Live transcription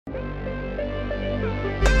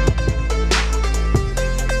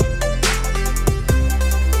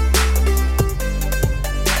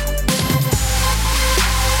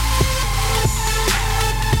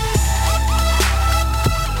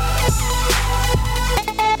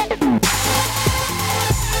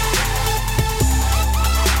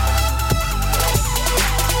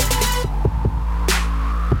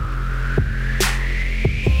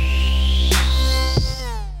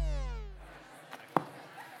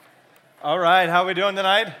All right, how are we doing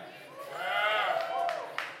tonight?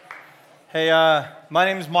 Hey, my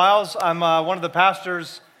name is Miles. I'm one of the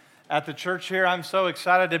pastors at the church here. I'm so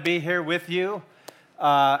excited to be here with you.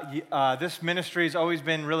 This ministry has always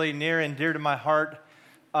been really near and dear to my heart.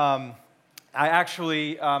 My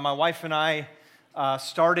wife and I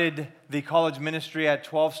started the college ministry at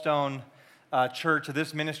 12 Stone Church.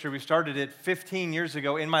 This ministry, we started it 15 years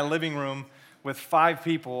ago in my living room with 5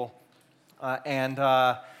 people.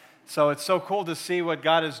 So it's so cool to see what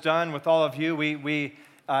God has done with all of you.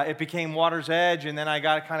 It became Water's Edge, and then I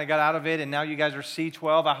got out of it, and now you guys are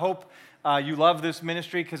C12. I hope you love this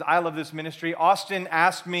ministry because I love this ministry. Austin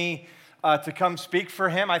asked me to come speak for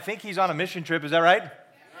him. I think he's on a mission trip. Is that right? Yeah.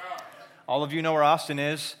 All of you know where Austin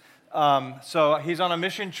is. So he's on a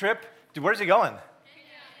mission trip. Where's he going? Kenya.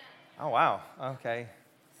 Oh, wow. Okay.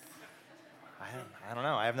 I don't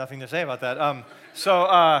know. I have nothing to say about that.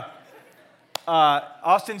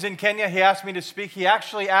 Austin's in Kenya. He asked me to speak. He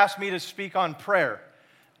actually asked me to speak on prayer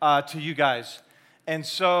to you guys. And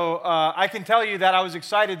so I can tell you that I was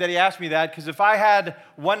excited that he asked me that, because if I had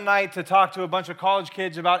one night to talk to a bunch of college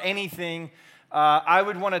kids about anything, I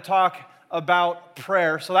would want to talk about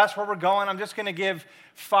prayer. So that's where we're going. I'm just going to give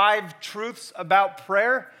 5 truths about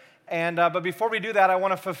prayer. But before we do that, I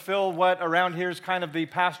want to fulfill what around here is kind of the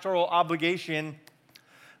pastoral obligation.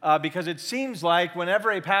 Because it seems like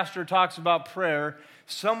whenever a pastor talks about prayer,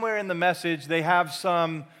 somewhere in the message they have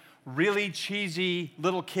some really cheesy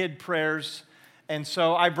little kid prayers. And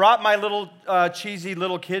so I brought my little cheesy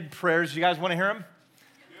little kid prayers. You guys want to hear them?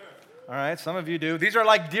 Yeah. All right, some of you do. These are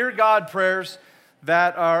like Dear God prayers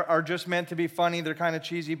that are just meant to be funny. They're kind of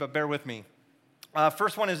cheesy, but bear with me.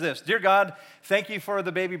 First one is this. Dear God, thank you for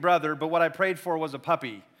the baby brother, but what I prayed for was a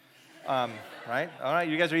puppy. Right? All right,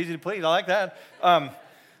 you guys are easy to please. I like that.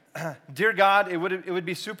 Dear God, it would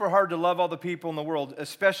be super hard to love all the people in the world,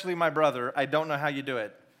 especially my brother. I don't know how you do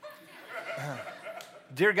it.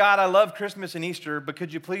 Dear God, I love Christmas and Easter, but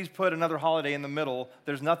could you please put another holiday in the middle?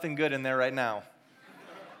 There's nothing good in there right now.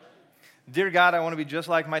 Dear God, I want to be just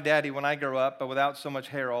like my daddy when I grow up, but without so much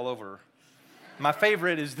hair all over. My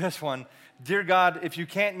favorite is this one. Dear God, if you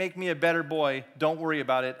can't make me a better boy, don't worry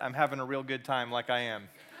about it. I'm having a real good time like I am.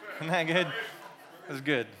 Isn't that good? That's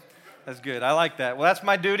good. That's good. I like that. Well, that's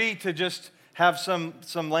my duty, to just have some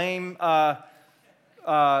lame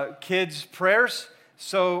kids' prayers.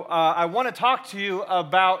 So I want to talk to you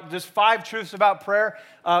about just 5 truths about prayer.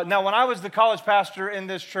 Now, when I was the college pastor in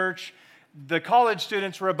this church, the college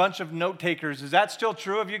students were a bunch of note takers. Is that still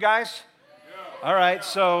true of you guys? Yeah. All right.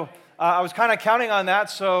 So I was kind of counting on that.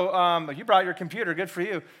 So you brought your computer. Good for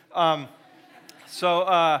you.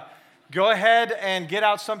 Go ahead and get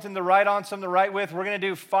out something to write on, something to write with. We're going to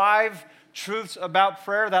do 5 truths about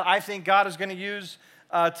prayer that I think God is going to use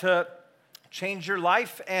to change your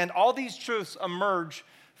life. And all these truths emerge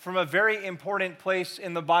from a very important place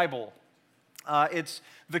in the Bible. It's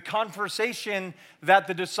the conversation that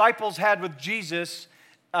the disciples had with Jesus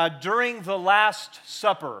during the Last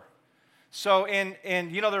Supper. So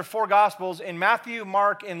there are 4 Gospels. In Matthew,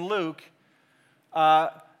 Mark, and Luke, when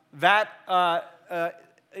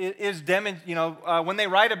they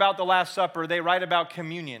write about the Last Supper, they write about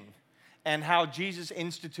communion and how Jesus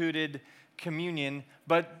instituted communion.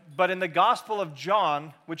 But in the Gospel of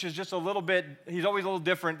John, which is just a little bit, he's always a little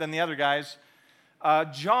different than the other guys,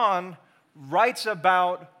 John writes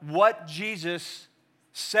about what Jesus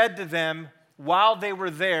said to them while they were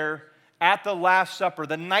there at the Last Supper,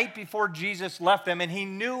 the night before Jesus left them, and he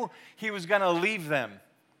knew he was going to leave them.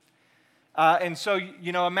 And so,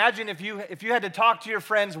 imagine if you had to talk to your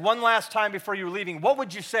friends one last time before you were leaving, what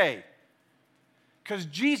would you say? Because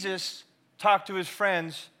Jesus talked to his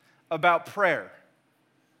friends about prayer.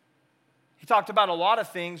 He talked about a lot of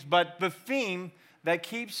things, but the theme that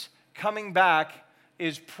keeps coming back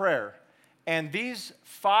is prayer. And these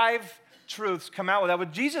 5 truths come out with that.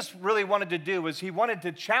 What Jesus really wanted to do was he wanted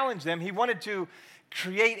to challenge them. He wanted to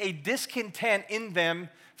create a discontent in them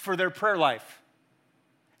for their prayer life.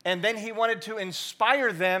 And then he wanted to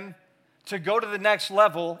inspire them to go to the next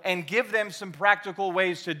level and give them some practical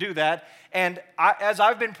ways to do that. And as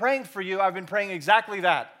I've been praying for you, I've been praying exactly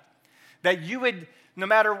that. That you would, no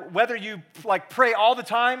matter whether you pray all the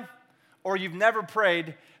time or you've never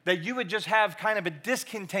prayed, that you would just have kind of a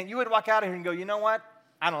discontent. You would walk out of here and go, you know what?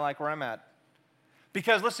 I don't like where I'm at.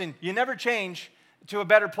 Because listen, you never change to a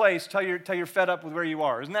better place till you're fed up with where you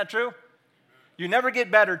are. Isn't that true? You never get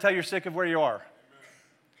better till you're sick of where you are.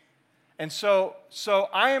 And so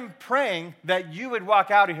I am praying that you would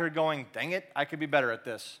walk out of here going, dang it, I could be better at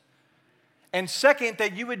this. And second,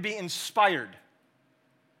 that you would be inspired,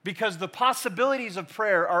 because the possibilities of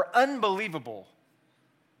prayer are unbelievable.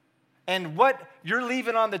 And what you're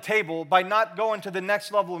leaving on the table by not going to the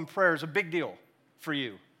next level in prayer is a big deal for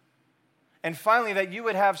you. And finally, that you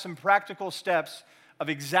would have some practical steps of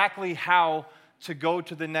exactly how to go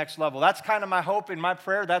to the next level. That's kind of my hope and my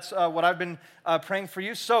prayer. That's what I've been praying for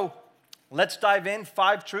you. So let's dive in.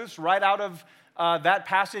 5 truths right out of that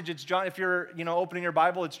passage. It's John, if you're opening your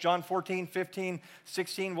Bible, it's John 14, 15,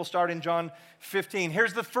 16. We'll start in John 15.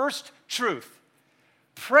 Here's the first truth.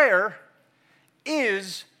 Prayer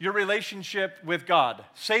is your relationship with God.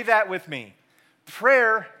 Say that with me.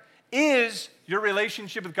 Prayer is your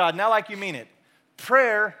relationship with God. Now like you mean it.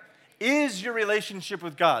 Prayer is your relationship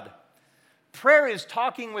with God. Prayer is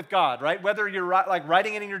talking with God, right? Whether you're like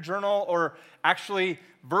writing it in your journal or actually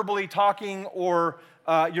verbally talking or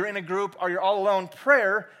you're in a group or you're all alone,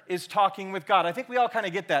 prayer is talking with God. I think we all kind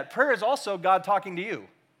of get that. Prayer is also God talking to you.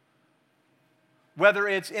 Whether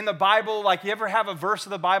it's in the Bible, like you ever have a verse of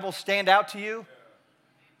the Bible stand out to you?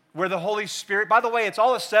 Where the Holy Spirit, by the way, it's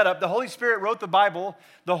all a setup. The Holy Spirit wrote the Bible,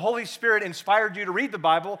 the Holy Spirit inspired you to read the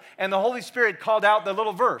Bible, and the Holy Spirit called out the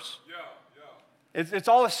little verse. It's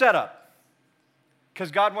all a setup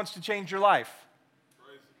because God wants to change your life.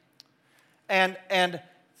 And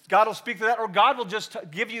God will speak to that, or God will just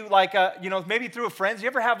give you like maybe through a friend. You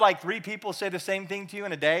ever have like 3 people say the same thing to you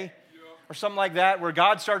in a day? Or something like that, where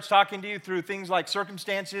God starts talking to you through things like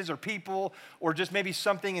circumstances or people or just maybe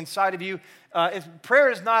something inside of you. Prayer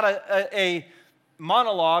is not a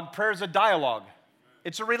monologue. Prayer is a dialogue.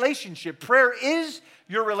 It's a relationship. Prayer is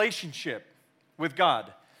your relationship with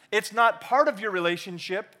God. It's not part of your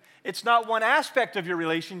relationship. It's not one aspect of your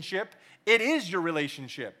relationship. It is your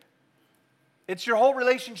relationship. It's your whole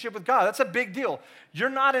relationship with God. That's a big deal. You're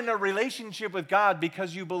not in a relationship with God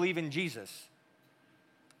because you believe in Jesus,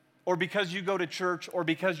 or because you go to church, or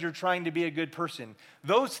because you're trying to be a good person.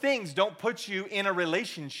 Those things don't put you in a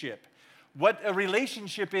relationship. What a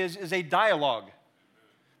relationship is a dialogue.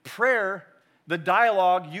 Prayer, the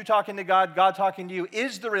dialogue, you talking to God, God talking to you,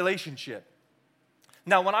 is the relationship.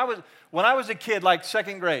 Now, when I was a kid, like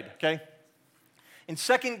 2nd grade, okay? In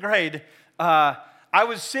 2nd grade, I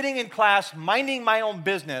was sitting in class, minding my own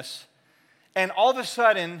business, and all of a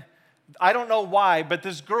sudden, I don't know why, but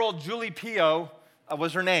this girl, Julie Pio,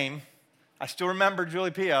 was her name. I still remember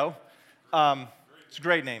Julie Pio. It's a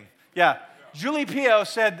great name. Yeah. Julie Pio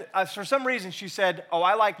said, for some reason, she said, "Oh,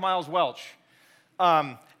 I like Miles Welch."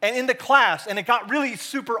 And in the class, and it got really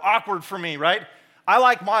super awkward for me, right? I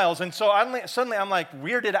like Miles. And so suddenly I'm like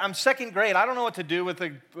weirded. I'm 2nd grade. I don't know what to do with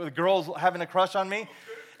the girls having a crush on me.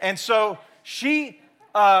 And so she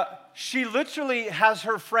literally has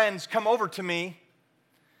her friends come over to me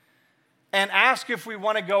and ask if we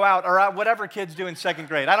want to go out, or whatever kids do in 2nd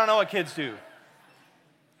grade. I don't know what kids do.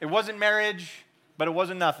 It wasn't marriage, but it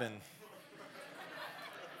wasn't nothing.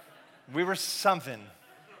 We were something.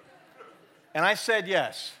 And I said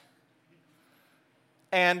yes.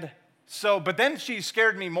 And so, but then she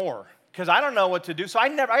scared me more, because I don't know what to do, so I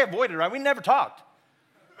avoided her. We never talked.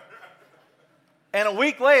 And a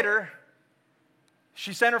week later,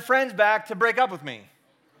 she sent her friends back to break up with me.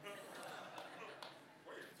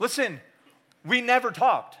 Listen, we never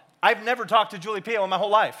talked. I've never talked to Julie Pio in my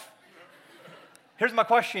whole life. Here's my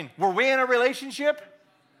question. Were we in a relationship?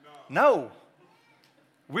 No.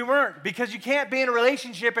 We weren't, because you can't be in a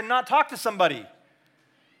relationship and not talk to somebody.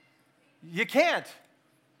 You can't.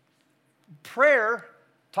 Prayer,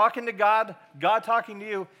 talking to God, God talking to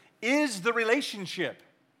you, is the relationship.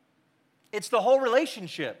 It's the whole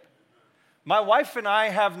relationship. My wife and I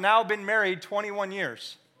have now been married 21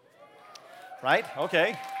 years. Right?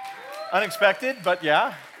 Okay. Unexpected, but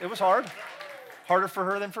yeah, it was hard. Harder for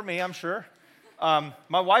her than for me, I'm sure.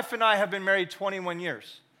 My wife and I have been married 21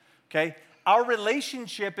 years, okay? Our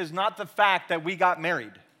relationship is not the fact that we got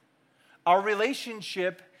married. Our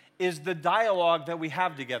relationship is the dialogue that we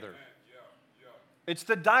have together. It's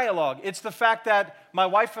the dialogue. It's the fact that my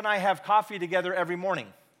wife and I have coffee together every morning.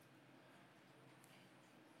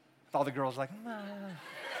 All the girls are like, nah.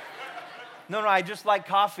 No, I just like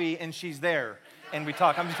coffee and she's there. And we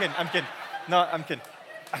talk. I'm just kidding. No, I'm kidding.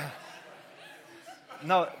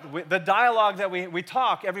 No, the dialogue that we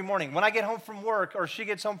talk every morning. When I get home from work or she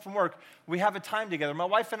gets home from work, we have a time together. My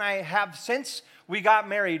wife and I have, since we got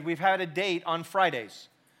married, we've had a date on Fridays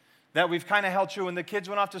that we've kind of held true. When the kids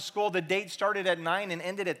went off to school, the date started at 9 and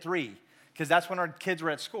ended at 3 because that's when our kids were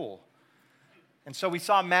at school. And so we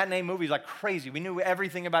saw matinee movies like crazy. We knew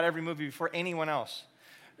everything about every movie before anyone else.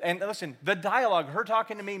 And listen, the dialogue, her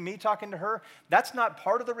talking to me talking to her, that's not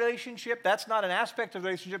part of the relationship. That's not an aspect of the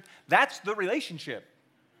relationship. That's the relationship.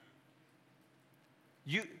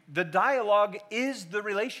 The dialogue is the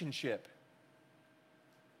relationship.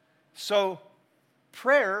 So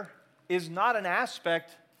prayer is not an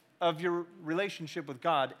aspect of your relationship with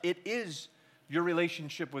God. It is your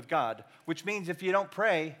relationship with God, which means if you don't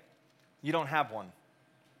pray, you don't have one.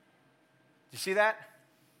 You see that?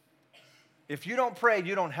 If you don't pray,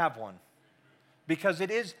 you don't have one. Because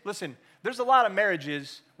it is, listen, there's a lot of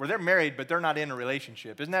marriages where they're married, but they're not in a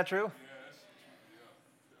relationship. Isn't that true?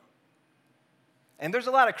 And there's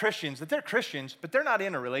a lot of Christians that they're Christians, but they're not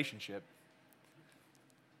in a relationship.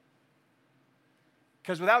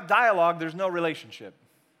 Because without dialogue, there's no relationship.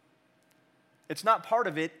 It's not part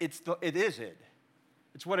of it, it is it.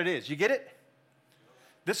 It's what it is. You get it?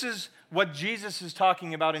 This is what Jesus is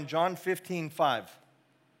talking about in John 15:5.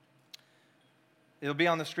 It'll be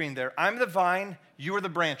on the screen there. I'm the vine, you are the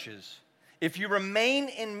branches. If you remain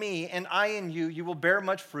in me and I in you, you will bear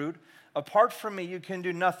much fruit. Apart from me, you can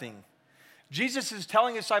do nothing. Jesus is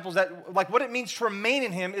telling his disciples that, like, what it means to remain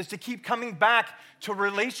in him is to keep coming back to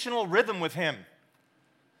relational rhythm with him.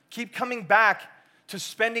 Keep coming back to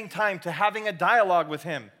spending time, to having a dialogue with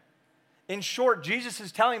him. In short, Jesus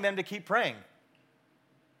is telling them to keep praying.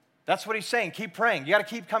 That's what he's saying. Keep praying. You got to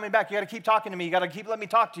keep coming back. You got to keep talking to me. You got to keep letting me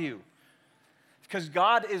talk to you. Because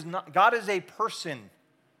God is a person.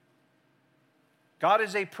 God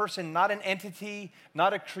is a person, not an entity,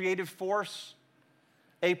 not a creative force.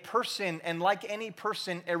 A person, and like any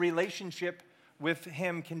person, a relationship with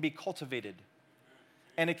him can be cultivated.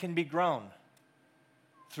 And it can be grown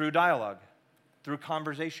through dialogue, through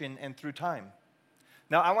conversation, and through time.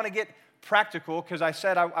 Now, I want to get practical because I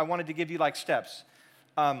said I wanted to give you like steps.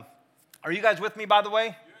 Are you guys with me, by the way?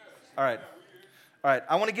 Yes. All right. All right.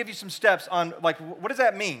 I want to give you some steps on, like, what does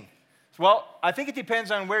that mean? Well, I think it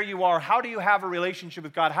depends on where you are. How do you have a relationship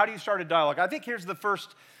with God? How do you start a dialogue? I think here's the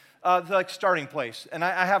first starting place. And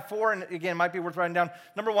I have 4, and again, it might be worth writing down.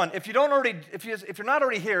 Number 1, if you're not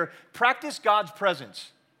already here, practice God's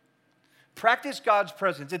presence. Practice God's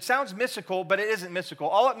presence. It sounds mystical, but it isn't mystical.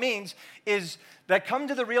 All it means is that come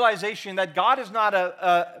to the realization that God is not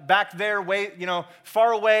a back there, way,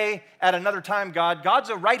 far away at another time God. God's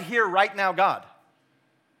a right here, right now God.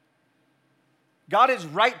 God is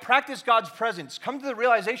right. Practice God's presence. Come to the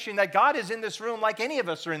realization that God is in this room like any of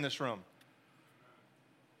us are in this room.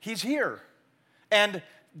 He's here. And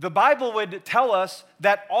the Bible would tell us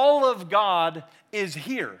that all of God is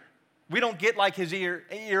here. We don't get like his ear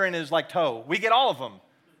and his like toe. We get all of them.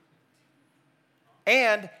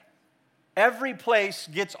 And every place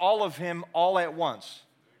gets all of him all at once.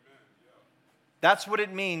 That's what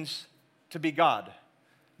it means to be God.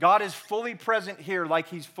 God is fully present here like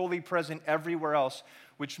he's fully present everywhere else,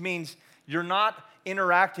 which means you're not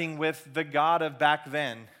interacting with the God of back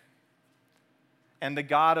then and the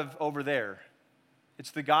God of over there. It's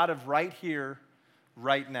the God of right here,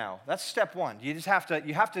 right now. That's step 1. You have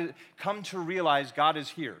to come to realize God is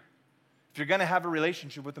here. If you're going to have a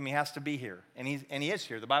relationship with him, he has to be here. And he is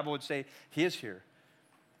here. The Bible would say he is here.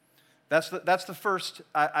 That's the first,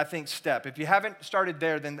 I think, step. If you haven't started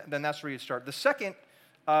there, then that's where you start. The second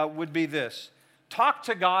would be this. Talk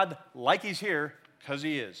to God like he's here, because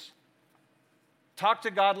he is. Talk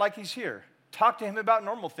to God like he's here. Talk to him about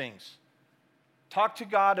normal things. Talk to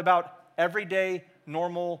God about everyday,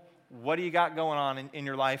 normal, what do you got going on in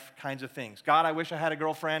your life kinds of things. God, I wish I had a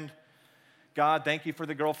girlfriend. God, thank you for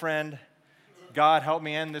the girlfriend. God, help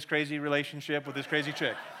me end this crazy relationship with this crazy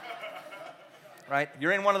chick. Right?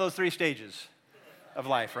 You're in one of those 3 stages of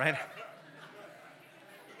life, right?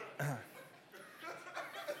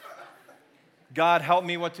 God, help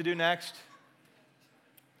me what to do next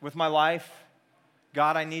with my life.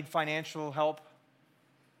 God, I need financial help.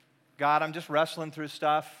 God, I'm just wrestling through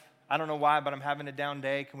stuff. I don't know why, but I'm having a down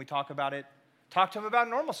day. Can we talk about it? Talk to him about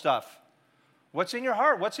normal stuff. What's in your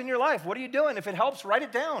heart? What's in your life? What are you doing? If it helps, write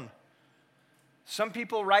it down. Some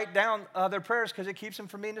people write down their prayers because it keeps them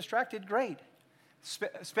from being distracted. Great.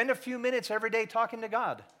 Spend a few minutes every day talking to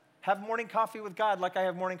God. Have morning coffee with God like I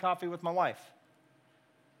have morning coffee with my wife.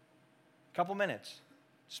 A couple minutes.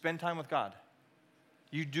 Spend time with God.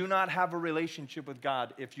 You do not have a relationship with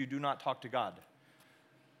God if you do not talk to God.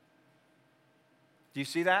 Do you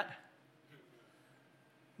see that?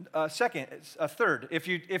 Third, if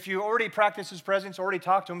you already practice his presence, already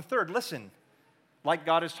talk to him. Third, listen like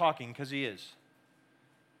God is talking, because he is.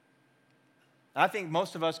 I think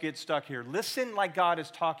most of us get stuck here. Listen like God is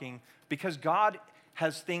talking, because God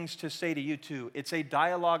has things to say to you too. It's a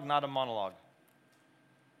dialogue, not a monologue.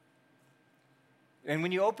 And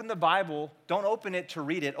when you open the Bible, don't open it to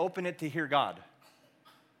read it, open it to hear God.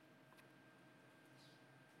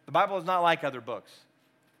 The Bible is not like other books.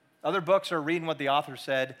 Other books are reading what the author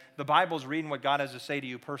said. The Bible is reading what God has to say to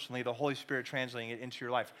you personally, the Holy Spirit translating it into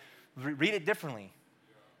your life. Read it differently.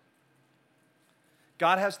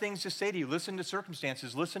 God has things to say to you. Listen to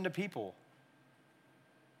circumstances. Listen to people.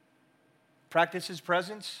 Practice His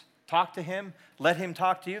presence. Talk to Him. Let Him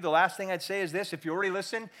talk to you. The last thing I'd say is this. If you already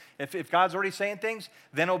listen, if God's already saying things,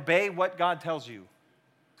 then obey what God tells you.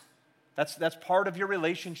 That's part of your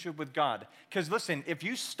relationship with God. Because listen, if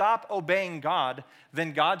you stop obeying God,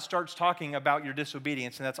 then God starts talking about your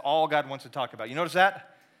disobedience, and that's all God wants to talk about. You notice that?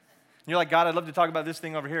 And you're like, God, I'd love to talk about this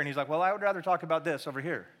thing over here. And He's like, well, I would rather talk about this over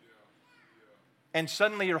here. And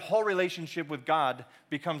suddenly your whole relationship with God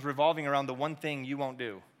becomes revolving around the one thing you won't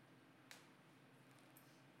do.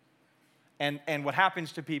 And what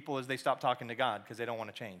happens to people is they stop talking to God because they don't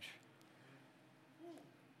want to change.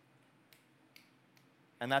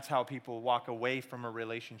 And that's how people walk away from a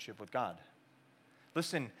relationship with God.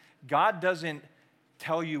 Listen, God doesn't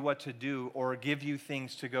tell you what to do or give you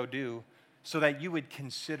things to go do so that you would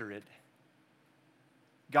consider it.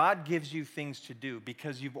 God gives you things to do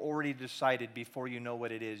because you've already decided before you know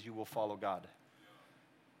what it is, you will follow God.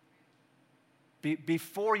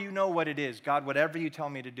 Before you know what it is, God, whatever you tell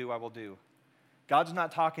me to do, I will do. God's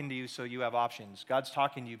not talking to you so you have options. God's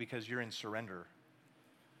talking to you because you're in surrender.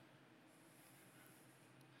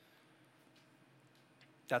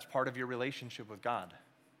 That's part of your relationship with God.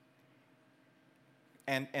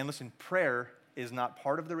 And listen, prayer is not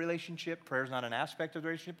part of the relationship. Prayer is not an aspect of the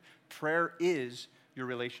relationship. Prayer is your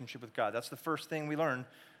relationship with God. That's the first thing we learn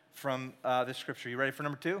from this scripture. You ready for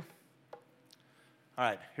number 2? All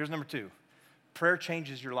right, here's number 2. Prayer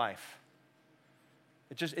changes your life.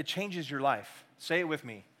 It changes your life. Say it with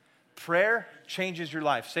me. Prayer changes your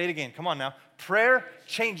life. Say it again. Come on now. Prayer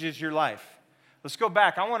changes your life. Let's go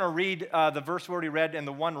back. I want to read the verse we already read and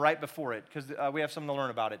the one right before it because we have something to learn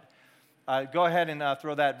about it. Go ahead and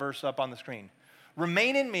throw that verse up on the screen.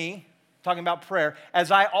 Remain in me, talking about prayer,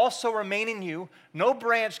 as I also remain in you. No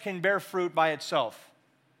branch can bear fruit by itself.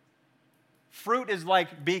 Fruit is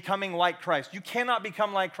like becoming like Christ. You cannot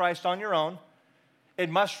become like Christ on your own. It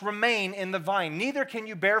must remain in the vine. Neither can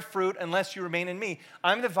you bear fruit unless you remain in me.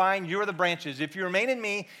 I'm the vine, you are the branches. If you remain in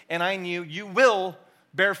me and I in you, you will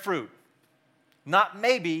bear fruit. Not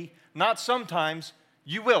maybe, not sometimes,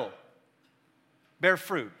 you will bear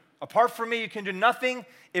fruit. Apart from me, you can do nothing.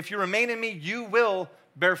 If you remain in me, you will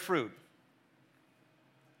bear fruit.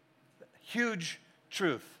 Huge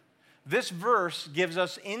truth. This verse gives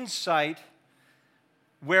us insight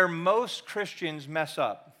where most Christians mess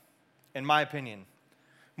up, in my opinion,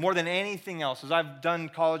 more than anything else. As I've done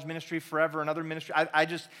college ministry forever and other ministry,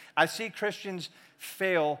 I see Christians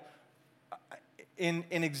fail in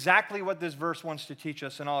exactly what this verse wants to teach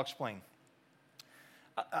us, and I'll explain.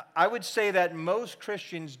 I would say that most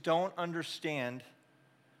Christians don't understand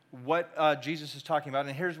what Jesus is talking about,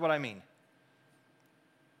 and here's what I mean.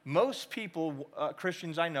 Most people,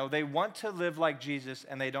 Christians I know, they want to live like Jesus,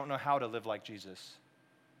 and they don't know how to live like Jesus.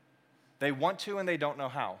 They want to, and they don't know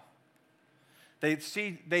how. They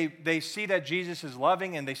see that Jesus is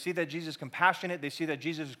loving, and they see that Jesus is compassionate. They see that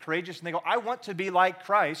Jesus is courageous, and they go, I want to be like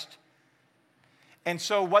Christ. And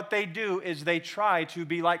so what they do is they try to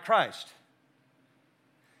be like Christ.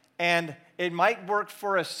 And it might work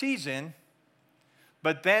for a season,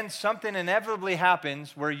 but then something inevitably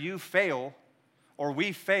happens where you fail or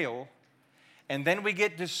we fail, and then we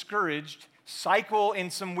get discouraged, cycle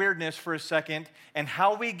in some weirdness for a second, and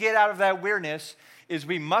how we get out of that weirdness is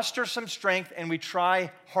we muster some strength and we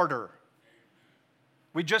try harder.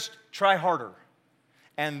 We just try harder.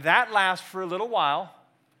 And that lasts for a little while.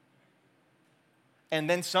 And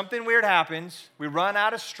then something weird happens. We run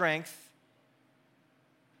out of strength.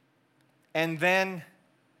 And then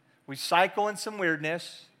we cycle in some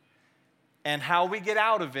weirdness. And how we get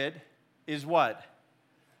out of it is what?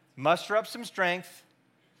 Muster up some strength.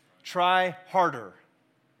 Try harder.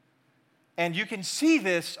 And you can see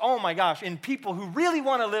this, oh my gosh, in people who really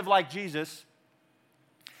want to live like Jesus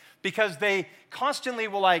because they constantly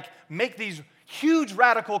will make these huge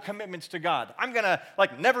radical commitments to God. I'm going to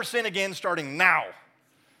never sin again starting now.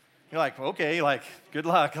 You're like, okay, good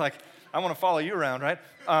luck. I want to follow you around, right?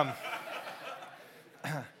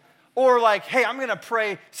 Or hey, I'm going to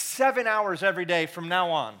pray 7 hours every day from now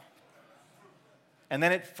on. And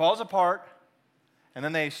then it falls apart, and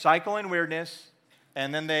then they cycle in weirdness,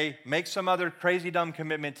 and then they make some other crazy dumb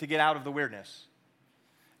commitment to get out of the weirdness.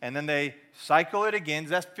 And then they cycle it again.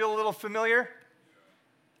 Does that feel a little familiar?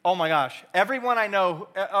 Oh my gosh. Everyone I know,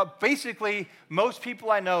 basically most people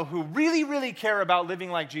I know who really, really care about living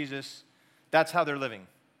like Jesus, that's how they're living.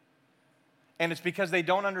 And it's because they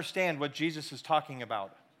don't understand what Jesus is talking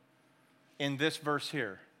about in this verse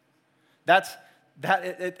here.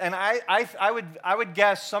 And I would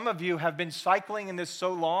guess some of you have been cycling in this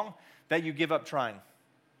so long that you give up trying.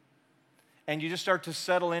 and you just start to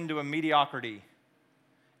settle into a mediocrity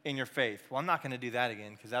in your faith. Well, I'm not going to do that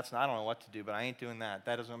again because I don't know what to do, but I ain't doing that.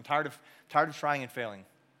 I'm tired of trying and failing.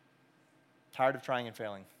 Tired of trying and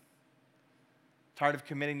failing. Tired of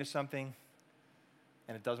committing to something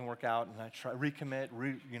and it doesn't work out, and I recommit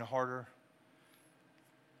harder.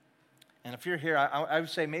 And if you're here, I would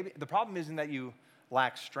say maybe the problem isn't that you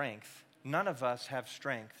lack strength. None of us have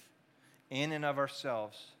strength in and of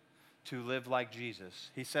ourselves to live like Jesus.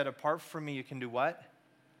 He said, apart from me, you can do what?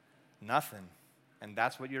 Nothing. And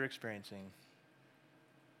that's what you're experiencing.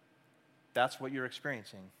 That's what you're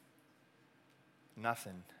experiencing.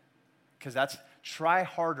 Nothing. Because try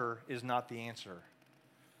harder is not the answer.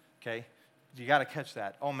 Okay? You got to catch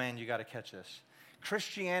that. Oh man, you got to catch this.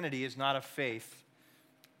 Christianity is not a faith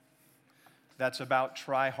that's about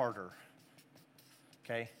try harder.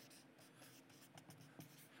 Okay?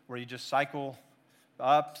 Where you just cycle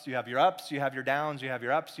ups, you have your ups, you have your downs, you have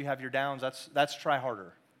your ups, you have your downs. That's try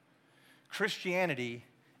harder. Christianity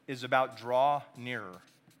is about draw nearer.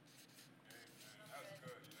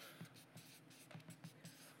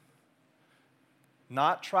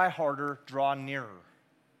 Not try harder, draw nearer.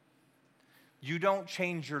 You don't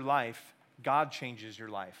change your life, God changes your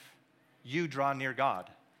life. You draw near God,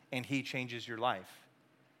 and He changes your life.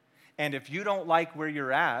 And if you don't like where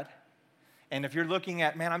you're at, and if you're looking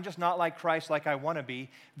at, man, I'm just not like Christ like I want to be,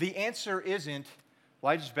 the answer isn't,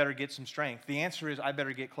 well, I just better get some strength. The answer is, I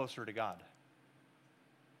better get closer to God.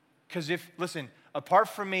 Because listen, apart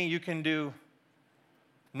from me, you can do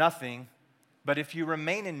nothing, but if you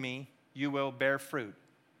remain in me, you will bear fruit.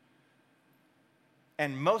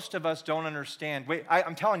 And most of us don't understand. Wait,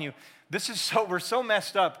 I'm telling you, we're so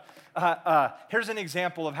messed up. Here's an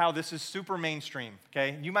example of how this is super mainstream,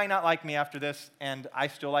 okay? You might not like me after this, and I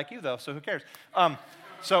still like you, though, so who cares?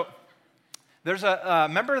 So there's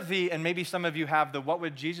remember and maybe some of you have the What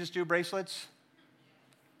Would Jesus Do bracelets?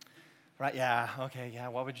 Right, yeah, okay, yeah,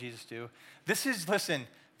 what would Jesus do? This is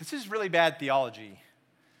really bad theology.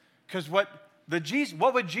 Because what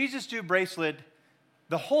would Jesus do bracelet,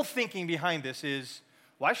 the whole thinking behind this is,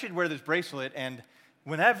 well, I should wear this bracelet, and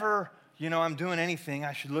whenever, I'm doing anything,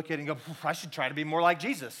 I should look at it and go, I should try to be more like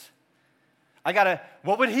Jesus.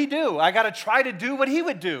 What would He do? I got to try to do what He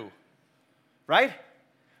would do, right?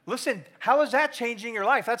 Listen, how is that changing your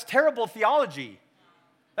life? That's terrible theology.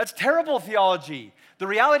 That's terrible theology. The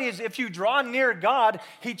reality is if you draw near God,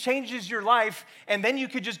 He changes your life, and then you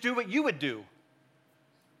could just do what you would do.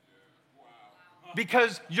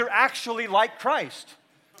 Because you're actually like Christ.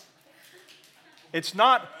 It's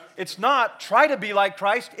not try to be like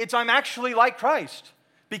Christ, it's I'm actually like Christ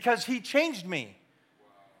because He changed me.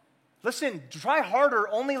 Listen, try harder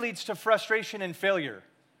only leads to frustration and failure.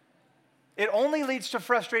 It only leads to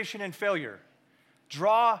frustration and failure.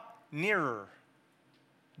 Draw nearer.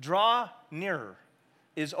 Draw nearer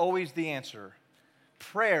is always the answer.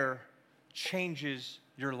 Prayer changes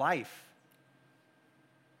your life.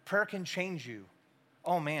 Prayer can change you.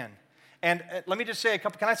 Oh, man. And let me just say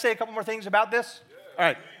can I say a couple more things about this?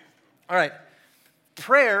 Yeah, All right.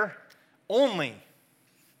 Prayer only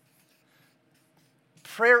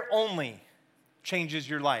changes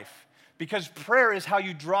your life because prayer is how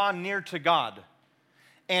you draw near to God.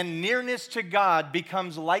 And nearness to God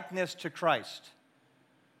becomes likeness to Christ.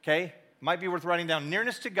 Okay? Might be worth writing down.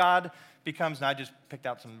 Nearness to God becomes, now I just picked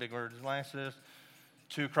out some big words, likeness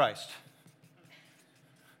to Christ.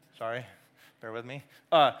 Sorry. Bear with me.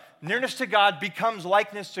 Nearness to God becomes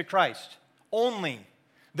likeness to Christ. Only.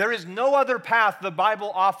 There is no other path the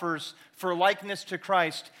Bible offers for likeness to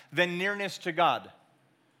Christ than nearness to God.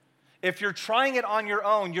 If you're trying it on your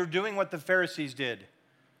own, you're doing what the Pharisees did.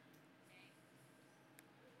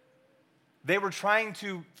 They were trying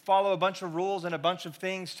to follow a bunch of rules and a bunch of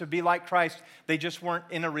things to be like Christ. They just weren't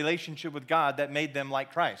in a relationship with God that made them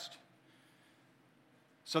like Christ.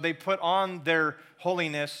 So they put on their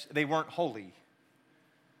holiness, they weren't holy.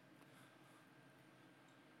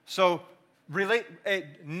 So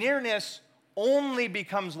nearness only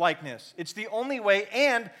becomes likeness. It's the only way,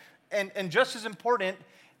 and just as important,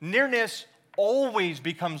 nearness always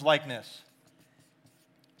becomes likeness.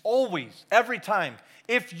 Always, every time.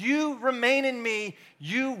 If you remain in me,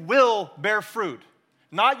 you will bear fruit.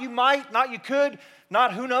 Not you might, not you could,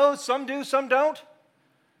 not who knows, some do, some don't.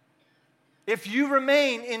 If you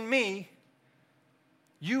remain in me,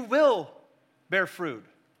 you will bear fruit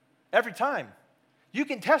every time. You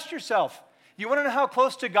can test yourself. You want to know how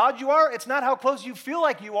close to God you are? It's not how close you feel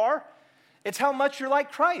like you are. It's how much you're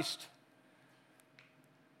like Christ.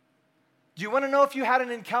 Do you want to know if you had an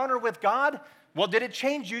encounter with God? Well, did it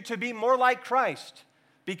change you to be more like Christ?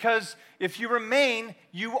 Because if you remain,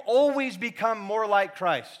 you always become more like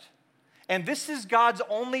Christ. And this is God's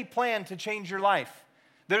only plan to change your life.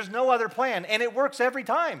 There's no other plan, and it works every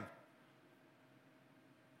time.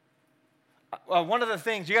 One of the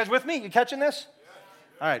things, you guys with me? You catching this?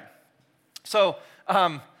 All right. So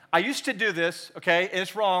I used to do this, okay?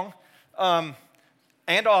 It's wrong and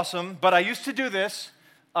awesome, but I used to do this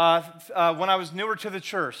when I was newer to the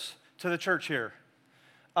church here.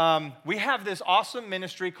 We have this awesome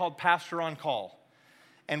ministry called Pastor on Call.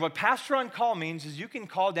 And what Pastor on Call means is you can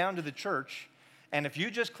call down to the church, and if you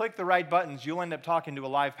just click the right buttons, you'll end up talking to a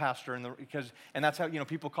live pastor. And that's how,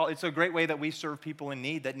 people call. It's a great way that we serve people in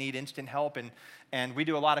need that need instant help, and we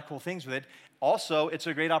do a lot of cool things with it. Also, it's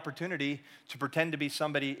a great opportunity to pretend to be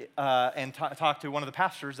somebody and talk to one of the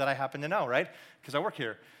pastors that I happen to know, right? Because I work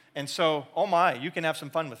here. And so, oh my, you can have some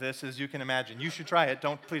fun with this, as you can imagine. You should try it.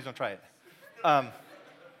 Please don't try it.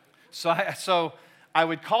 So I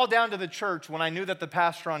would call down to the church when I knew that the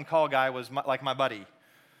Pastor on Call guy was like my buddy.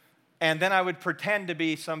 And then I would pretend to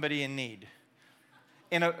be somebody in need.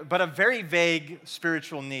 But a very vague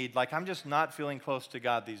spiritual need, like I'm just not feeling close to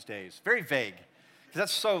God these days. Very vague. Because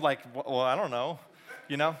that's so like, well, I don't know,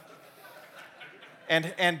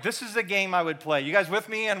 And this is a game I would play. You guys with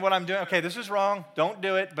me on what I'm doing? Okay, this is wrong. Don't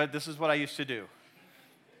do it, but this is what I used to do.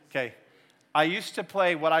 Okay, I used to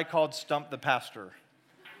play what I called Stump the Pastor.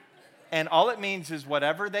 And all it means is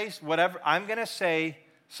whatever I'm going to say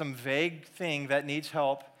some vague thing that needs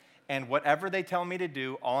help, and whatever they tell me to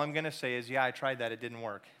do, all I'm going to say is, yeah, I tried that. It didn't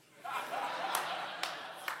work.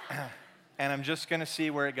 And I'm just going to see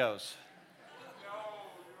where it goes.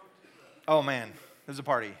 Oh, man, this is a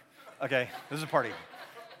party. Okay, this is a party.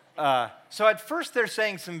 So at first, they're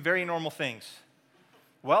saying some very normal things.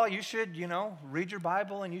 Well, you should, read your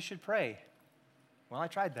Bible and you should pray. Well, I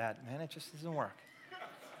tried that, man. It just doesn't work.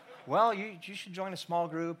 Well, you should join a small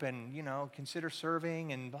group and, consider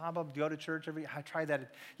serving and blah, blah, go to church I tried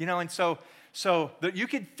that. And so you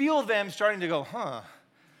could feel them starting to go, huh.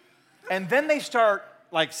 And then they start,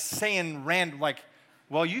 saying random,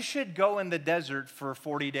 well, you should go in the desert for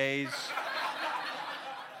 40 days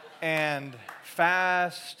and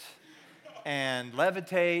fast and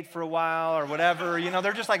levitate for a while or whatever.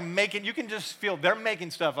 They're just you can just feel they're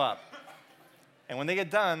making stuff up. And when they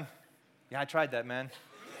get done, yeah, I tried that, man.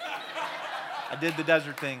 I did the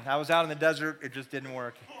desert thing. I was out in the desert. It just didn't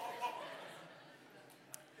work.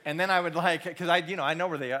 And then I would because I know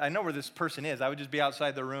where this person is. I would just be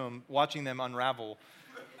outside the room watching them unravel.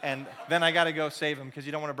 And then I got to go save them because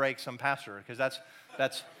you don't want to break some pastor because that's.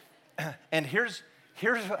 And here's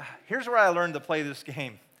where I learned to play this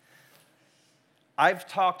game. I've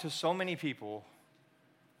talked to so many people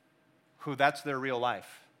who that's their real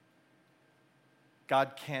life.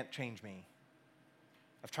 God can't change me.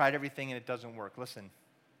 I've tried everything and it doesn't work. Listen.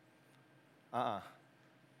 Listen,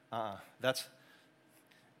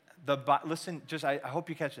 I hope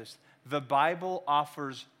you catch this. The Bible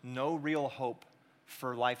offers no real hope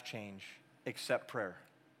for life change except prayer.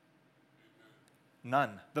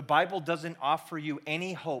 None. The Bible doesn't offer you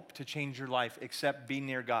any hope to change your life except be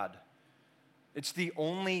near God. It's the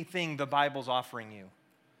only thing the Bible's offering you.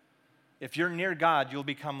 If you're near God, you'll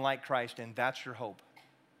become like Christ, and that's your hope.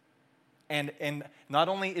 And not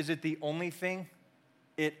only is it the only thing,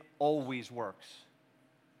 it always works.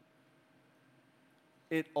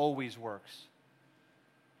 It always works.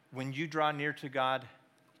 When you draw near to God,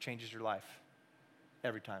 it changes your life.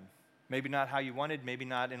 Every time. Maybe not how you wanted, maybe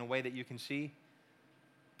not in a way that you can see,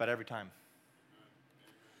 but every time.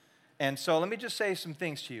 And so let me just say some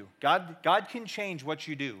things to you. God can change what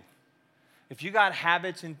you do. If you got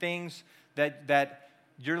habits and things that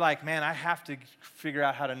you're like, man, I have to figure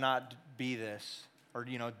out how to not be this or,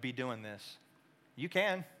 be doing this. You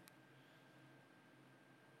can.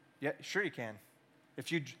 Yeah, sure you can.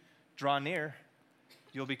 If you draw near,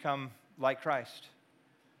 you'll become like Christ.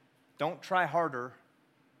 Don't try harder.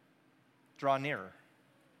 Draw nearer.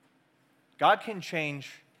 God can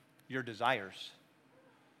change your desires.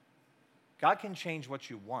 God can change what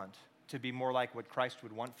you want to be more like what Christ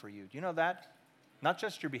would want for you. Do you know that? Not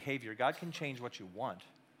just your behavior. God can change what you want,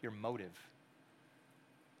 your motive.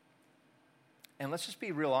 And let's just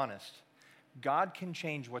be real honest. God can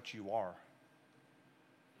change what you are.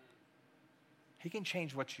 He can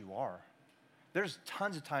change what you are. There's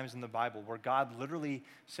tons of times in the Bible where God literally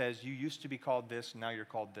says, you used to be called this, now you're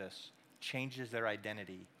called this. Changes their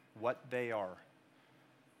identity, what they are.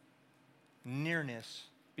 Nearness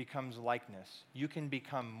becomes likeness. You can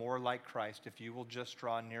become more like Christ if you will just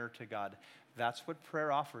draw nearer to God. That's what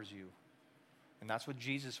prayer offers you. And that's what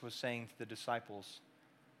Jesus was saying to the disciples,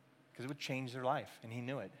 because it would change their life, and he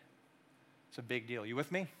knew it. It's a big deal. You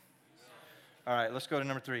with me? All right, let's go to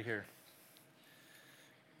number 3 here.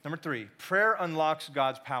 Number 3, prayer unlocks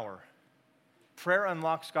God's power. Prayer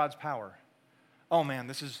unlocks God's power. Oh man,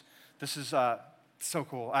 this is so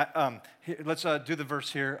cool. Let's do the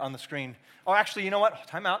verse here on the screen. Oh, actually, you know what?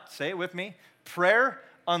 Time out. Say it with me. Prayer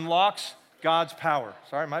unlocks God's power.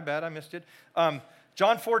 Sorry, my bad. I missed it.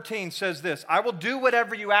 John 14 says this, I will do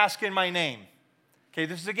whatever you ask in my name. Okay,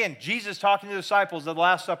 this is again, Jesus talking to the disciples at the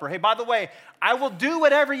Last Supper. Hey, by the way, I will do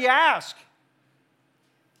whatever you ask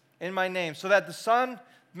in my name, so that the Son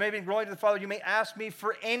may be glory to the Father. You may ask me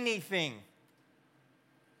for anything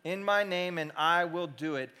in my name, and I will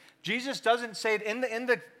do it. Jesus doesn't say it in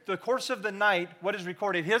the course of the night, what is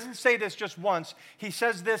recorded. He doesn't say this just once. He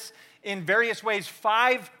says this in various ways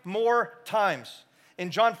 5 more times. In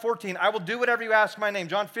John 14, I will do whatever you ask in my name.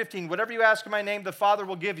 John 15, whatever you ask in my name, the Father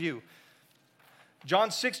will give you.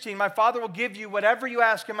 John 16, my Father will give you whatever you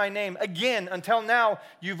ask in my name. Again, until now,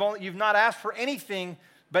 you've not asked for anything,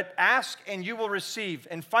 but ask and you will receive.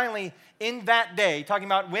 And finally, in that day, talking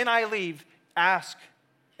about when I leave, ask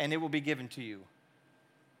and it will be given to you.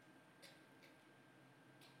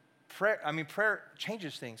 Prayer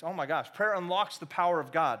changes things. Oh my gosh, prayer unlocks the power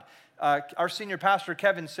of God. Our senior pastor,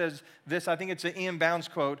 Kevin, says this, I think it's an Ian Bounds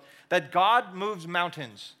quote, that God moves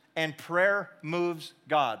mountains and prayer moves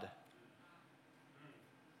God.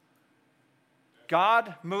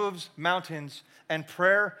 God moves mountains and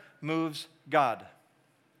prayer moves God.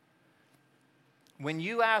 When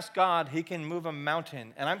you ask God, He can move a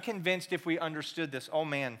mountain. And I'm convinced if we understood this, oh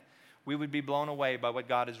man, we would be blown away by what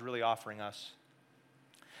God is really offering us.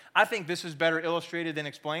 I think this is better illustrated than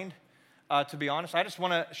explained, to be honest. I just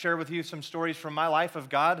want to share with you some stories from my life of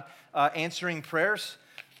God answering prayers.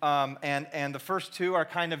 And the first 2 are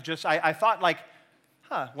kind of just, I thought like,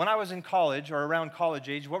 when I was in college or around college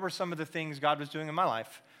age, what were some of the things God was doing in my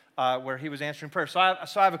life where He was answering prayers? So I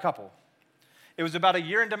have a couple. It was about a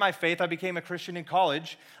year into my faith. I became a Christian in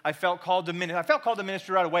college. I felt called to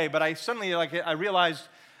ministry right away, but I suddenly I realized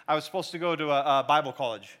I was supposed to go to a Bible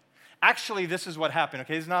college. Actually, this is what happened.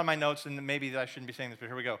 Okay, this is not in my notes, and maybe I shouldn't be saying this, but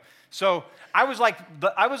here we go. So I was like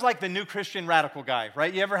the new Christian radical guy,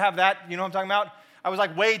 right? You ever have that? You know what I'm talking about? I was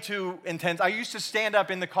like way too intense. I used to stand up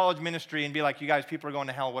in the college ministry and be like, "You guys, people are going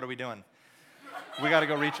to hell. What are we doing? We got to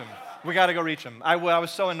go reach them. We got to go reach them." I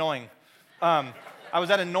was so annoying. I was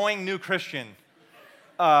that annoying new Christian.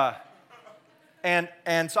 And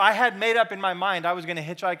so I had made up in my mind I was going to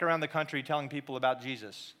hitchhike around the country telling people about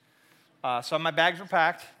Jesus. So my bags were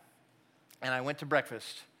packed, and I went to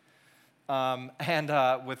breakfast.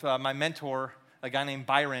 With my mentor, a guy named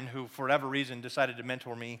Byron, who for whatever reason decided to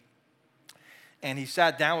mentor me. And he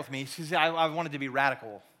sat down with me. He said, I wanted to be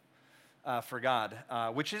radical for God,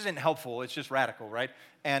 which isn't helpful. It's just radical, right?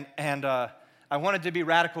 And I wanted to be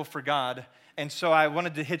radical for God. And so I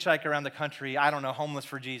wanted to hitchhike around the country. I don't know, homeless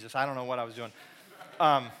for Jesus. I don't know what I was doing.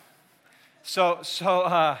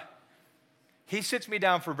 So he sits me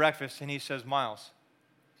down for breakfast and he says, Miles,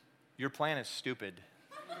 your plan is stupid.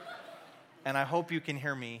 And I hope you can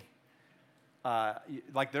hear me.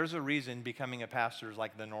 Like there's a reason becoming a pastor is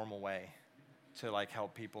like the normal way to like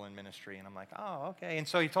help people in ministry. And I'm like, oh, okay. And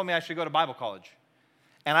so he told me I should go to Bible college.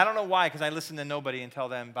 And I don't know why, because I listened to nobody until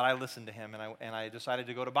then, but I listened to him and I decided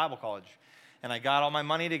to go to Bible college. And I got all my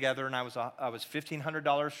money together, and I was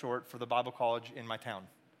 $1,500 short for the Bible college in my town,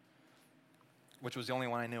 which was the only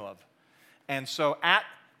one I knew of. And so at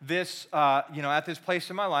this place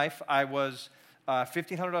in my life, I was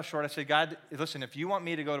 $1,500 short. I said, God, listen, if you want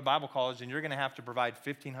me to go to Bible college, then you're going to have to provide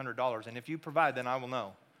 $1,500. And if you provide, then I will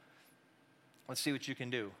know. Let's see what you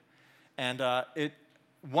can do. And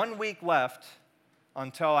 1 week left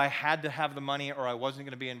until I had to have the money or I wasn't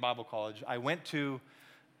going to be in Bible college. I went to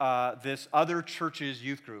this other church's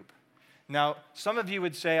youth group. Now, some of you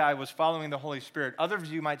would say I was following the Holy Spirit. Others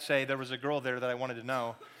of you might say there was a girl there that I wanted to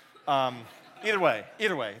know. Either way,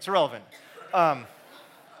 it's irrelevant.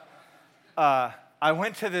 I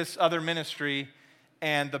went to this other ministry,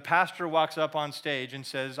 and the pastor walks up on stage and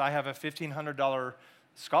says, I have a $1,500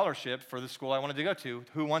 scholarship for the school I wanted to go to.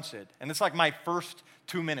 Who wants it? And it's like my first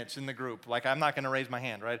 2 minutes in the group. Like, I'm not going to raise my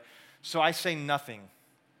hand, right? So I say nothing.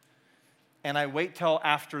 And I wait till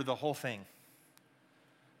after the whole thing.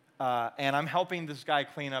 And I'm helping this guy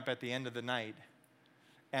clean up at the end of the night.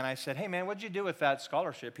 And I said, hey, man, what'd you do with that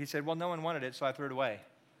scholarship? He said, well, no one wanted it, so I threw it away.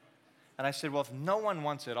 And I said, well, if no one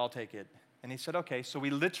wants it, I'll take it. And he said, okay. So we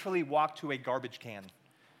literally walked to a garbage can.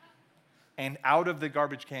 And out of the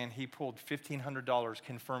garbage can, he pulled $1,500,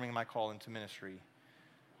 confirming my call into ministry.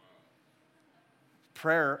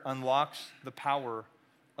 Prayer unlocks the power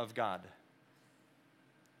of God.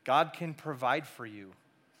 God can provide for you.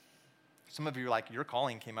 Some of you are like, your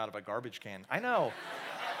calling came out of a garbage can. I know.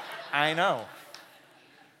 I know.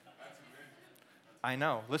 I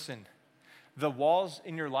know. Listen, the walls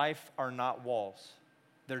in your life are not walls.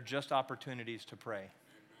 They're just opportunities to pray.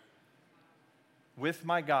 With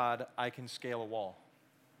my God, I can scale a wall.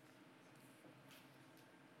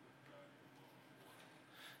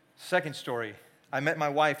 Second story, I met my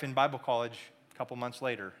wife in Bible college a couple months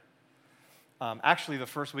later. Actually, the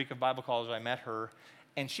first week of Bible college, I met her,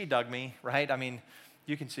 and she dug me, right? I mean,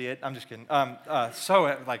 you can see it. I'm just kidding.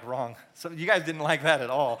 Wrong. So you guys didn't like that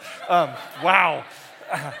at all. Wow.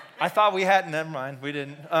 I thought we had, never mind, we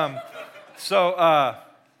didn't.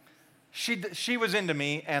 She was into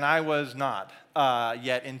me, and I was not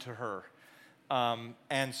yet into her.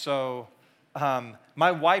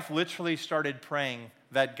 My wife literally started praying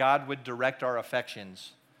that God would direct our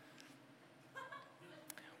affections,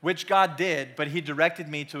 which God did, but he directed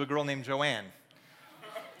me to a girl named Joanne.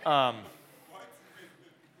 No,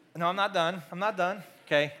 I'm not done.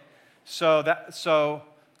 Okay. It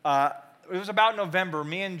was about November.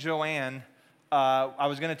 Me and Joanne, I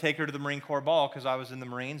was going to take her to the Marine Corps ball because I was in the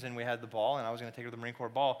Marines and we had the ball, and I was going to take her to the Marine Corps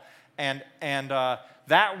ball. And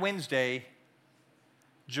that Wednesday,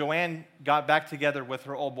 Joanne got back together with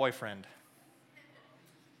her old boyfriend.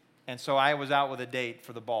 And so I was out with a date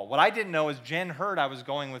for the ball. What I didn't know is Jen heard I was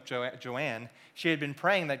going with Joanne. She had been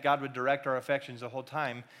praying that God would direct our affections the whole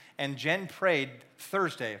time. And Jen prayed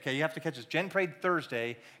Thursday. Okay, you have to catch this. Jen prayed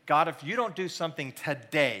Thursday, God, if you don't do something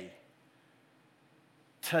today,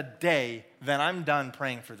 then I'm done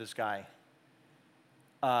praying for this guy.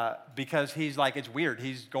 Because he's like, it's weird.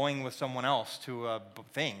 He's going with someone else to a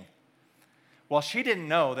thing. Well, she didn't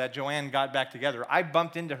know that Joanne got back together. I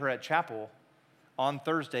bumped into her at chapel on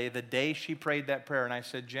Thursday, the day she prayed that prayer, and I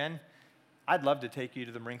said, Jen, I'd love to take you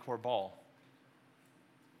to the Marine Corps ball.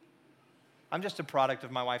 I'm just a product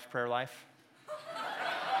of my wife's prayer life.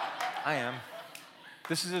 I am.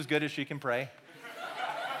 This is as good as she can pray.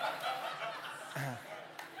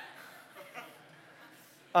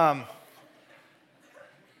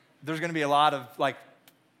 There's going to be a lot of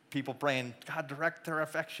people praying, God, direct their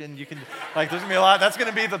affection. You can there's going to be a lot. That's going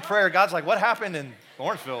to be the prayer. God's like, what happened in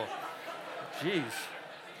Lawrenceville? Jeez.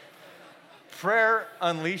 Prayer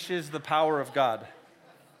unleashes the power of God.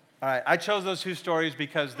 All right, I chose those two stories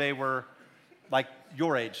because they were like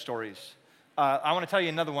your age stories. I want to tell you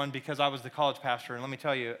another one because I was the college pastor. And let me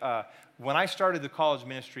tell you, when I started the college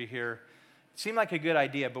ministry here, it seemed like a good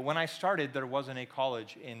idea. But when I started, there wasn't a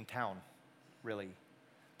college in town, really.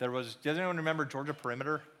 Does anyone remember Georgia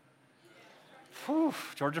Perimeter? Whew,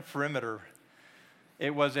 Georgia Perimeter.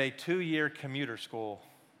 It was a 2-year commuter school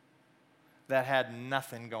that had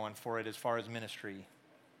nothing going for it as far as ministry.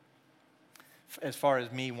 As far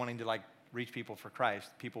as me wanting to reach people for Christ,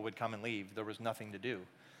 people would come and leave. There was nothing to do.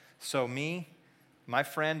 So me, my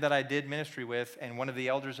friend that I did ministry with, and one of the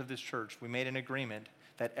elders of this church, we made an agreement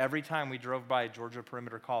that every time we drove by Georgia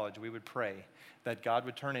Perimeter College, we would pray that God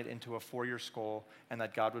would turn it into a 4-year school and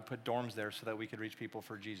that God would put dorms there so that we could reach people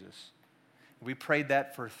for Jesus. We prayed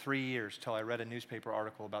that for 3 years till I read a newspaper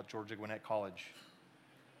article about Georgia Gwinnett College.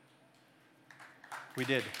 We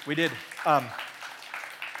did.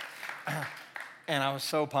 And I was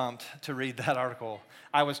so pumped to read that article.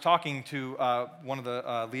 I was talking to one of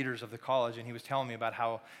the leaders of the college, and he was telling me about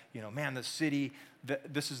how, the city,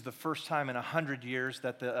 this is the first time in 100 years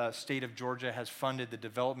that the state of Georgia has funded the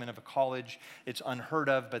development of a college. It's unheard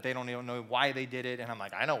of, but they don't even know why they did it. And I'm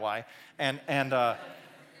like, I know why. And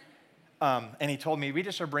he told me, we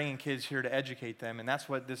just are bringing kids here to educate them, and that's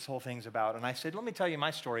what this whole thing's about. And I said, let me tell you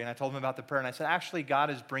my story. And I told him about the prayer, and I said, actually,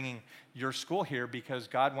 God is bringing your school here because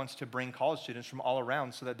God wants to bring college students from all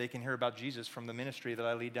around so that they can hear about Jesus from the ministry that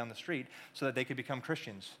I lead down the street so that they could become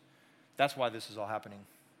Christians. That's why this is all happening.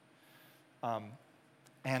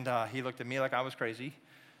 He looked at me like I was crazy.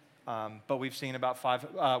 But we've seen about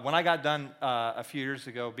 5. When I got done a few years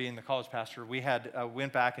ago being the college pastor, we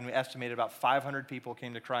went back and we estimated about 500 people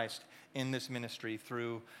came to Christ in this ministry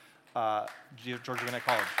through Georgia Gwinnett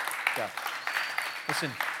College. Yeah.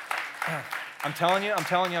 Listen, I'm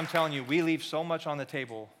telling you, we leave so much on the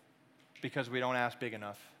table because we don't ask big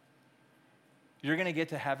enough. You're going to get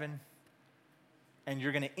to heaven, and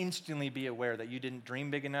you're going to instantly be aware that you didn't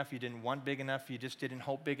dream big enough, you didn't want big enough, you just didn't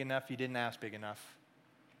hope big enough, you didn't ask big enough.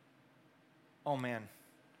 Oh man,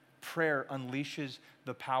 prayer unleashes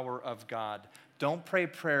the power of God. Don't pray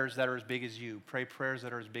prayers that are as big as you. Pray prayers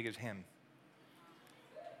that are as big as Him.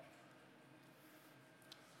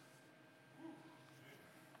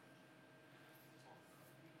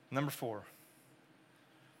 Number 4,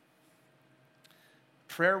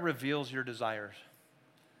 prayer reveals your desires.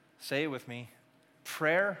 Say it with me.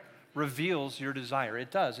 Prayer reveals your desire.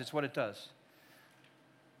 It does. It's what it does.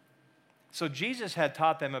 So Jesus had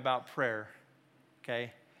taught them about prayer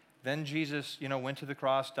okay? Then Jesus, went to the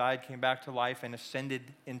cross, died, came back to life, and ascended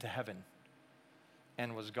into heaven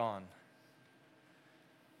and was gone.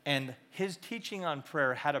 And his teaching on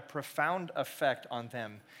prayer had a profound effect on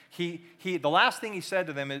them. The last thing he said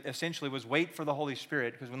to them essentially was wait for the Holy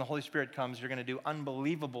Spirit, because when the Holy Spirit comes, you're going to do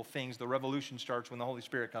unbelievable things. The revolution starts when the Holy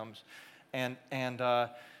Spirit comes. And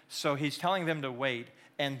so he's telling them to wait.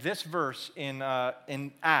 And this verse in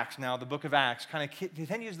Acts, now the book of Acts, kind of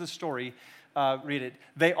continues the story. Read it.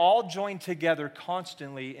 They all joined together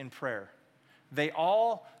constantly in prayer. They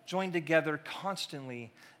all joined together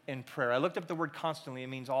constantly in prayer. I looked up the word constantly. It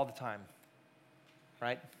means all the time,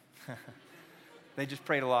 right? They just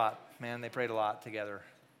prayed a lot, man. They prayed a lot together.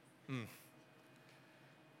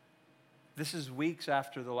 This is weeks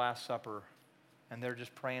after the Last Supper, and they're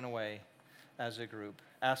just praying away as a group,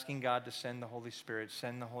 asking God to send the Holy Spirit,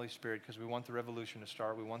 because we want the revolution to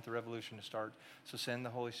start. We want the revolution to start, so send the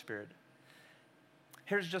Holy Spirit.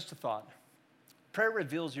 Here's just a thought. Prayer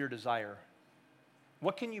reveals your desire.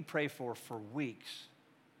 What can you pray for weeks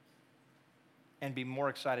and be more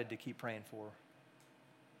excited to keep praying for?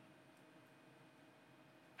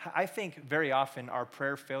 I think very often our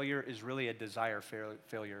prayer failure is really a desire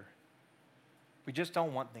failure. We just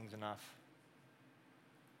don't want things enough.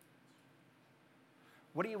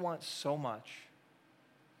 What do you want so much?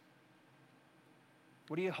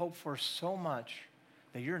 What do you hope for so much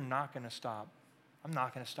that you're not going to stop? I'm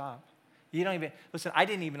not going to stop. Listen, I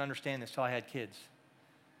didn't even understand this till I had kids.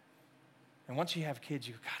 And once you have kids,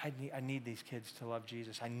 God, I need these kids to love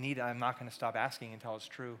Jesus. I'm not going to stop asking until it's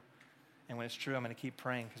true. And when it's true, I'm going to keep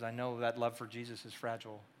praying, because I know that love for Jesus is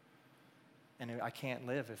fragile. And I can't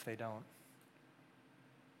live if they don't.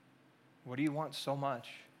 What do you want so much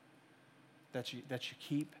that you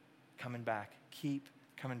keep coming back, keep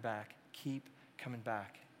coming back, keep coming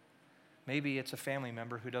back? Maybe it's a family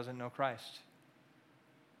member who doesn't know Christ.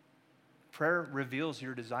 Prayer reveals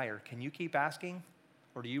your desire. Can you keep asking,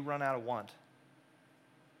 or do you run out of want?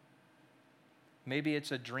 Maybe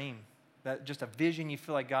it's a dream, just a vision you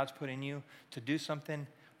feel like God's put in you to do something.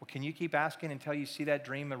 Well, can you keep asking until you see that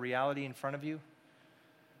dream, a reality in front of you?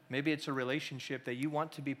 Maybe it's a relationship that you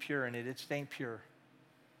want to be pure and it ain't pure.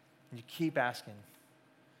 And you keep asking.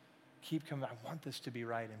 Keep coming, I want this to be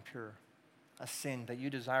right and pure. A sin that you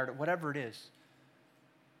desired, whatever it is.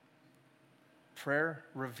 Prayer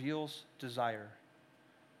reveals desire.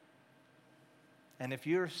 And if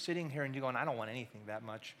you're sitting here and you're going, I don't want anything that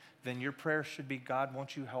much, then your prayer should be, God,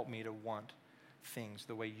 won't you help me to want things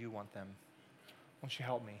the way you want them? Won't you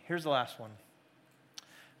help me? Here's the last one.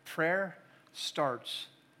 Prayer starts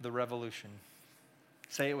the revolution.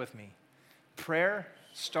 Say it with me. Prayer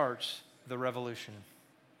starts the revolution.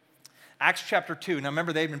 Acts chapter 2. Now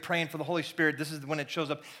remember, they've been praying for the Holy Spirit. This is when it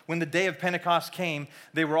shows up. When the day of Pentecost came,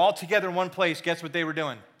 they were all together in one place. Guess what they were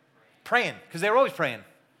doing? Praying, because they were always praying.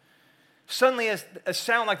 Suddenly a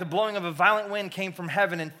sound like the blowing of a violent wind came from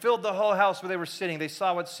heaven and filled the whole house where they were sitting. They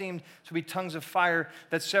saw what seemed to be tongues of fire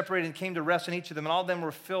that separated and came to rest on each of them. And all of them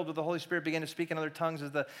were filled with the Holy Spirit, began to speak in other tongues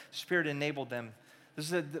as the Spirit enabled them. This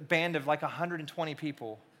is a band of like 120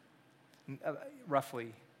 people,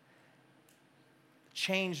 roughly.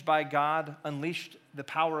 Changed by God, unleashed the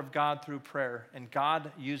power of God through prayer, and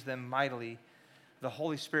God used them mightily. The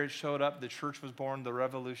Holy Spirit showed up, the church was born, the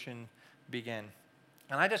revolution began.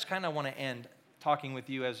 And I just kind of want to end talking with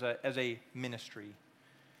you as a ministry,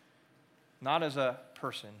 not as a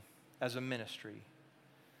person, as a ministry.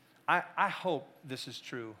 I hope this is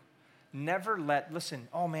true. Listen,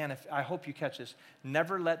 oh man, I hope you catch this.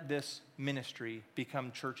 Never let this ministry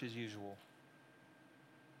become church as usual.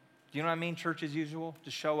 Do you know what I mean, church as usual?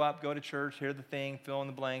 Just show up, go to church, hear the thing, fill in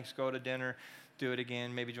the blanks, go to dinner, do it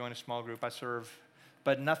again, maybe join a small group. I serve.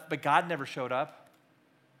 But God never showed up.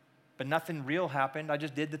 But nothing real happened. I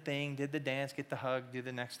just did the thing, did the dance, get the hug, do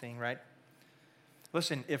the next thing, right?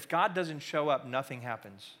 Listen, if God doesn't show up, nothing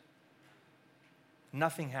happens.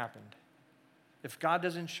 Nothing happened. If God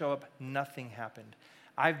doesn't show up, nothing happened.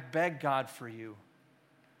 I've begged God for you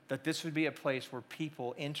that this would be a place where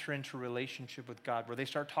people enter into a relationship with God, where they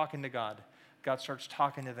start talking to God. God starts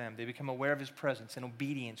talking to them. They become aware of His presence, and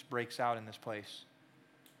obedience breaks out in this place.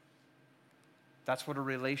 That's what a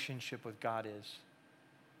relationship with God is.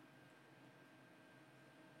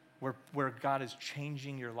 Where God is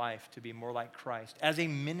changing your life to be more like Christ. As a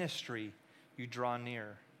ministry, you draw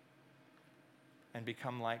near and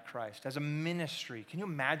become like Christ. As a ministry, can you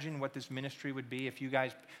imagine what this ministry would be if you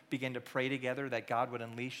guys began to pray together that God would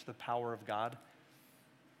unleash the power of God?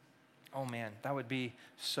 Oh man, that would be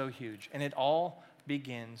so huge. And it all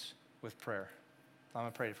begins with prayer. I'm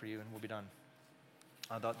going to pray for you and we'll be done.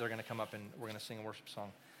 They're going to come up and we're going to sing a worship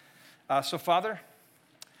song. So Father,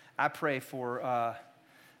 I pray for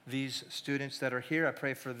these students that are here. I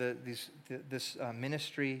pray for this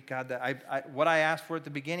ministry, God, that what I asked for at the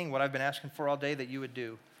beginning, what I've been asking for all day, that you would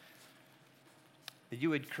do. That you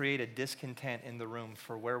would create a discontent in the room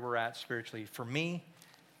for where we're at spiritually. For me,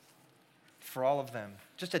 for all of them.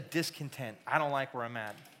 Just a discontent. I don't like where I'm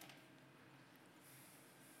at.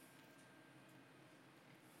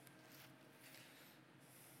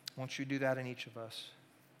 Won't you do that in each of us?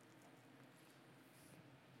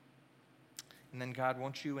 And then, God,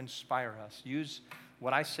 won't you inspire us? Use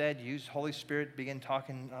what I said, use Holy Spirit, begin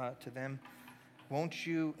talking to them. Won't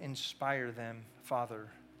you inspire them, Father,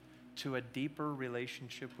 to a deeper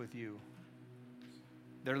relationship with you?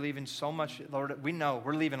 They're leaving so much, Lord, we know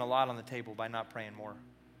we're leaving a lot on the table by not praying more.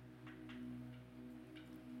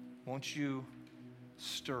 Won't you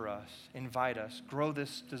stir us, invite us, grow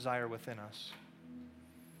this desire within us?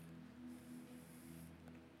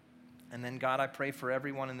 And then, God, I pray for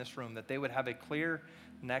everyone in this room that they would have a clear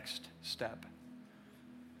next step.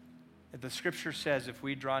 The scripture says, if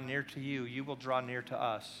we draw near to you, you will draw near to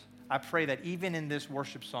us. I pray that even in this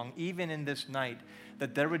worship song, even in this night,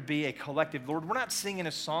 that there would be a collective, Lord, we're not singing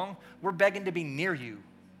a song, we're begging to be near you.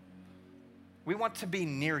 We want to be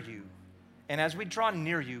near you. And as we draw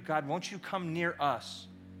near you, God, won't you come near us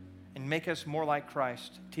and make us more like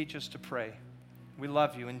Christ? Teach us to pray. We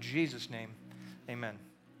love you. In Jesus' name, amen.